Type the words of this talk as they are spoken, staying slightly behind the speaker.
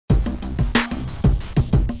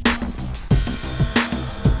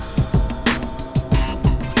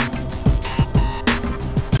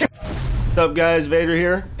up, guys? Vader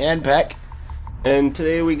here. And Peck. And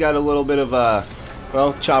today we got a little bit of a,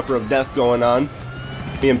 well, chopper of death going on.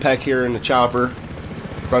 Me and Peck here in the chopper,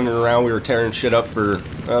 running around. We were tearing shit up for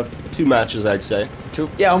 2 matches, I'd say.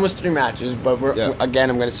 Almost 3 matches, but again,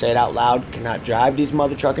 I'm going to say it out loud. Cannot drive these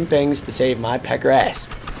mother trucking things to save my pecker ass.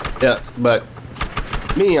 Yeah, but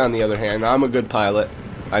me, on the other hand, I'm a good pilot.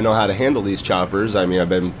 I know how to handle these choppers. I mean, I've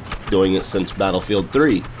been doing it since Battlefield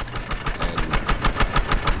 3.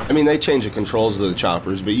 I mean, they change the controls of the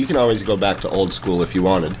choppers, but you can always go back to old school if you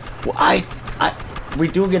wanted. Well, we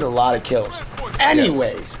do get a lot of kills.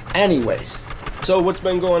 Anyways. So what's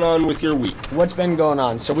been going on with your week? What's been going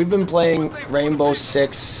on? So we've been playing Rainbow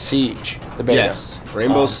Six Siege, the beta. Yes,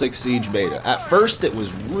 Rainbow Six Siege beta. At first, it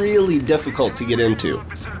was really difficult to get into.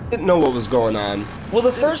 Didn't know what was going on. Well,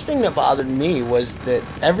 the first thing that bothered me was that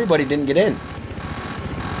everybody didn't get in.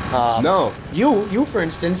 No. You, for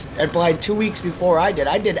instance, applied 2 weeks before I did.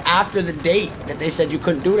 I did after the date that they said you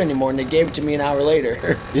couldn't do it anymore, and they gave it to me an hour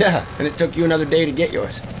later. Yeah. And it took you another day to get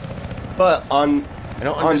yours. But on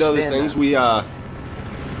to other things, we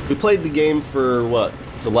played the game for, what,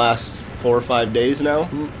 the last 4 or 5 days now?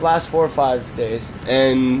 Last 4 or 5 days.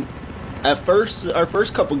 And at first, our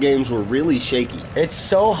first couple games were really shaky. It's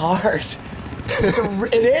so hard.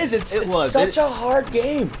 It's such a hard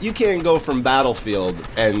game. You can't go from Battlefield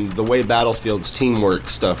and the way Battlefield's teamwork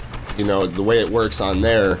stuff, you know, the way it works on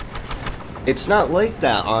there. It's not like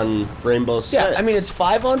that on Rainbow Six. Yeah, I mean, it's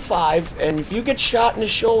 5 on 5, and if you get shot in the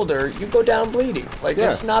shoulder, you go down bleeding. Like,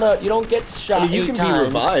 it's not you don't get shot 8 times. You can be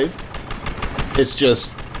revived. It's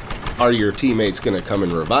just, are your teammates going to come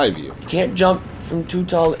and revive you? You can't jump from too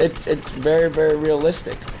tall. It's very, very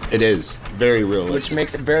realistic. It is very realistic. Which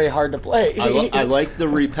makes it very hard to play. I like the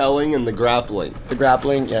repelling and the grappling. The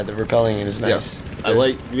grappling, yeah, the repelling is nice. Yeah. I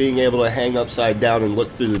like being able to hang upside down and look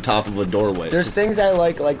through the top of a doorway. There's things I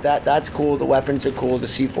like that. That's cool. The weapons are cool. The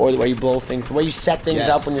C4, the way you blow things, the way you set things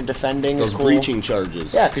up when you're defending is cool. Those breaching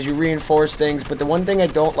charges. Yeah, because you reinforce things. But the one thing I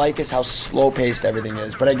don't like is how slow-paced everything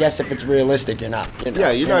is. But I guess if it's realistic, you're not.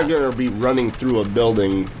 You're not going to be running through a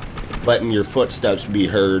building, letting your footsteps be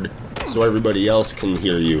heard so everybody else can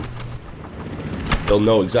hear you. They'll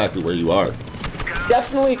know exactly where you are.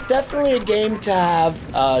 Definitely a game to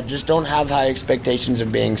have. Just don't have high expectations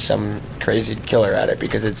of being some crazy killer at it,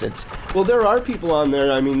 because it's. Well, there are people on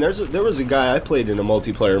there. I mean, there was a guy I played in a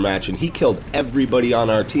multiplayer match, and he killed everybody on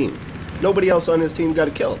our team. Nobody else on his team got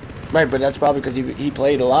a kill. Right, but that's probably because he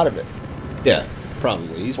played a lot of it. Yeah,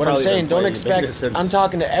 probably. He's what I'm saying, don't expect. I'm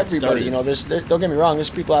talking to everybody. You know, don't get me wrong. There's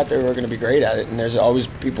people out there who are going to be great at it, and there's always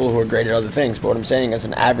people who are great at other things. But what I'm saying is,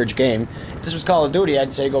 an average game. If this was Call of Duty,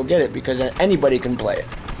 I'd say go get it, because anybody can play it.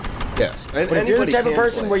 Yes, but if you're the type of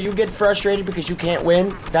person where you get frustrated because you can't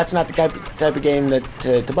win, that's not the type of game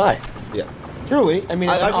to buy. Yeah. Truly, I mean,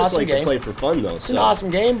 it's an awesome game. I just like to play for fun, though. It's an awesome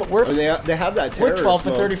game, but they have that terrorist we're 12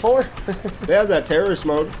 to 34. They have that terrorist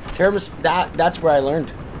mode. That's where I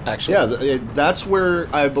learned. Actually. Yeah, that's where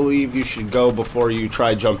I believe you should go before you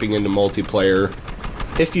try jumping into multiplayer.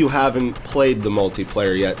 If you haven't played the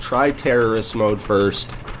multiplayer yet, try terrorist mode first.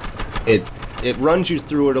 It runs you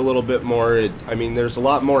through it a little bit more. I mean, there's a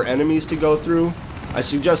lot more enemies to go through. I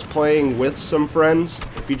suggest playing with some friends.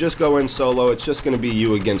 If you just go in solo, it's just going to be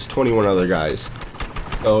you against 21 other guys.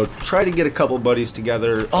 So try to get a couple buddies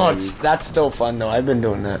together. Oh, that's still fun, though. I've been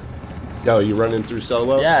doing that. No, you run in through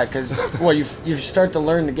solo? Yeah, because, well, you start to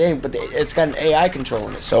learn the game, but it's got an AI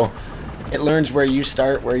controlling it, so it learns where you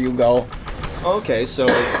start, where you go. Okay, so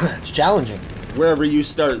it's challenging. Wherever you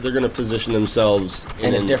start, they're going to position themselves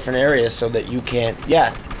in a different area so that you can't.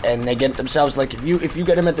 Yeah, and they get themselves, like, if you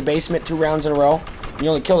get them at the basement 2 rounds in a row, and you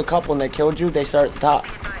only killed a couple and they killed you, they start at the top.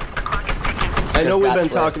 I know we've been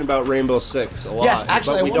talking about Rainbow Six a lot. Yes,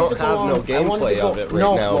 actually, but we don't have no gameplay of it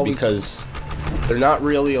right now because they're not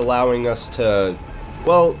really allowing us to.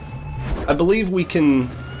 Well, I believe we can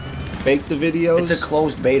make the videos. It's a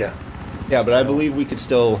closed beta. Yeah, but I believe we could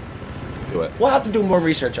still do it. We'll have to do more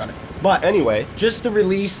research on it. But anyway, just the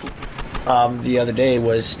release the other day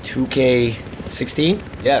was 2K16.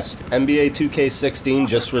 Yes, NBA 2K16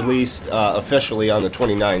 just released officially on the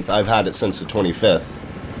 29th. I've had it since the 25th.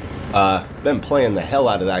 Been playing the hell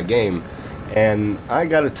out of that game, and I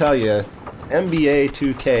gotta tell you, NBA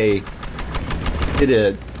 2K did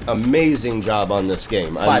an amazing job on this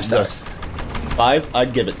game. 5 stars. 5?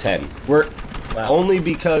 I'd give it 10. Wow. Only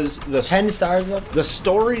because 10 stars though? The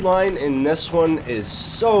storyline in this one is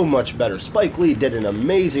so much better. Spike Lee did an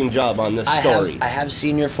amazing job on this story. I have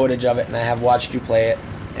seen your footage of it, and I have watched you play it,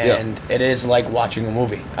 and it is like watching a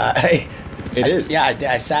movie. It is. Yeah,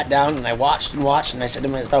 I sat down and I watched and I said to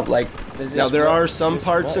myself, like, now there are some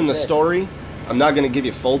parts in the story I'm not going to give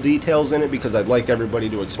you full details in it because I'd like everybody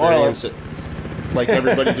to experience it. Like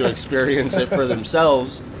everybody to experience it for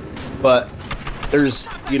themselves. But there's,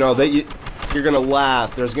 you know, you're going to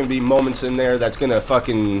laugh. There's going to be moments in there that's going to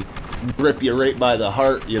fucking grip you right by the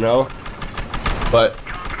heart, you know? But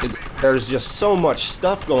there's just so much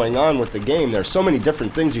stuff going on with the game. There's so many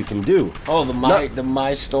different things you can do. Oh, the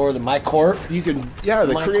my store, the my court. You can, yeah,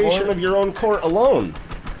 the creation of your own court alone.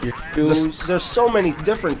 There's so many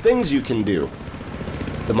different things you can do.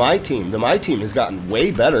 The my team has gotten way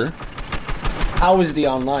better. How is the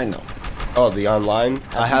online though? Oh, the online?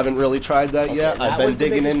 I haven't really tried that yet. I've been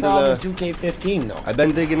digging into the 2K15 though. I've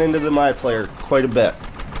been digging into the my player quite a bit.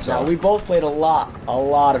 So now, we both played a lot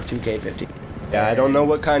of 2K15. Yeah, I don't know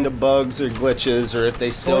what kind of bugs or glitches or if they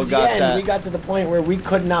still got that. We got to the point where we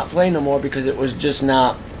could not play no more because it was just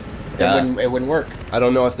not. Yeah. It wouldn't work. I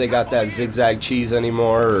don't know if they got that zigzag cheese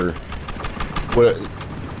anymore or what.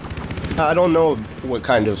 I don't know what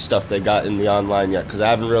kind of stuff they got in the online yet because I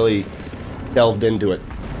haven't really delved into it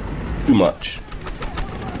too much.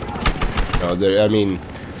 I mean.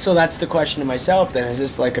 So that's the question to myself then. Is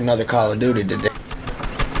this like another Call of Duty? Did they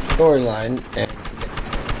storyline?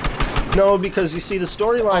 No, because you see, the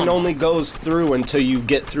storyline only goes through until you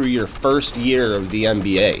get through your first year of the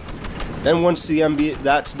NBA. Then once the NBA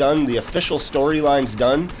that's done, the official storyline's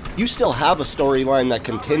done, you still have a storyline that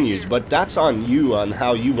continues, but that's on you on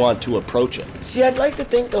how you want to approach it. See, I'd like to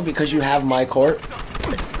think though, because you have my court,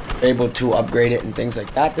 able to upgrade it and things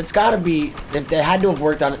like that. That's got to be, if they had to have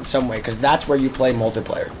worked on it in some way, because that's where you play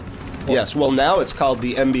multiplayer. Yes, well now it's called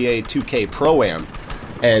the NBA 2K Pro-Am,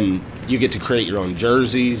 and you get to create your own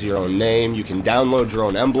jerseys, your own name. You can download your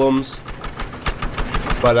own emblems.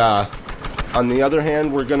 But on the other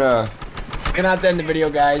hand, we're gonna have to end the video,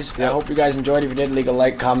 guys. Yep. I hope you guys enjoyed. If you did, leave a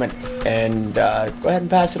like, comment, and go ahead and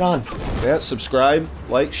pass it on. Yeah, subscribe,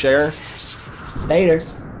 like, share. Later.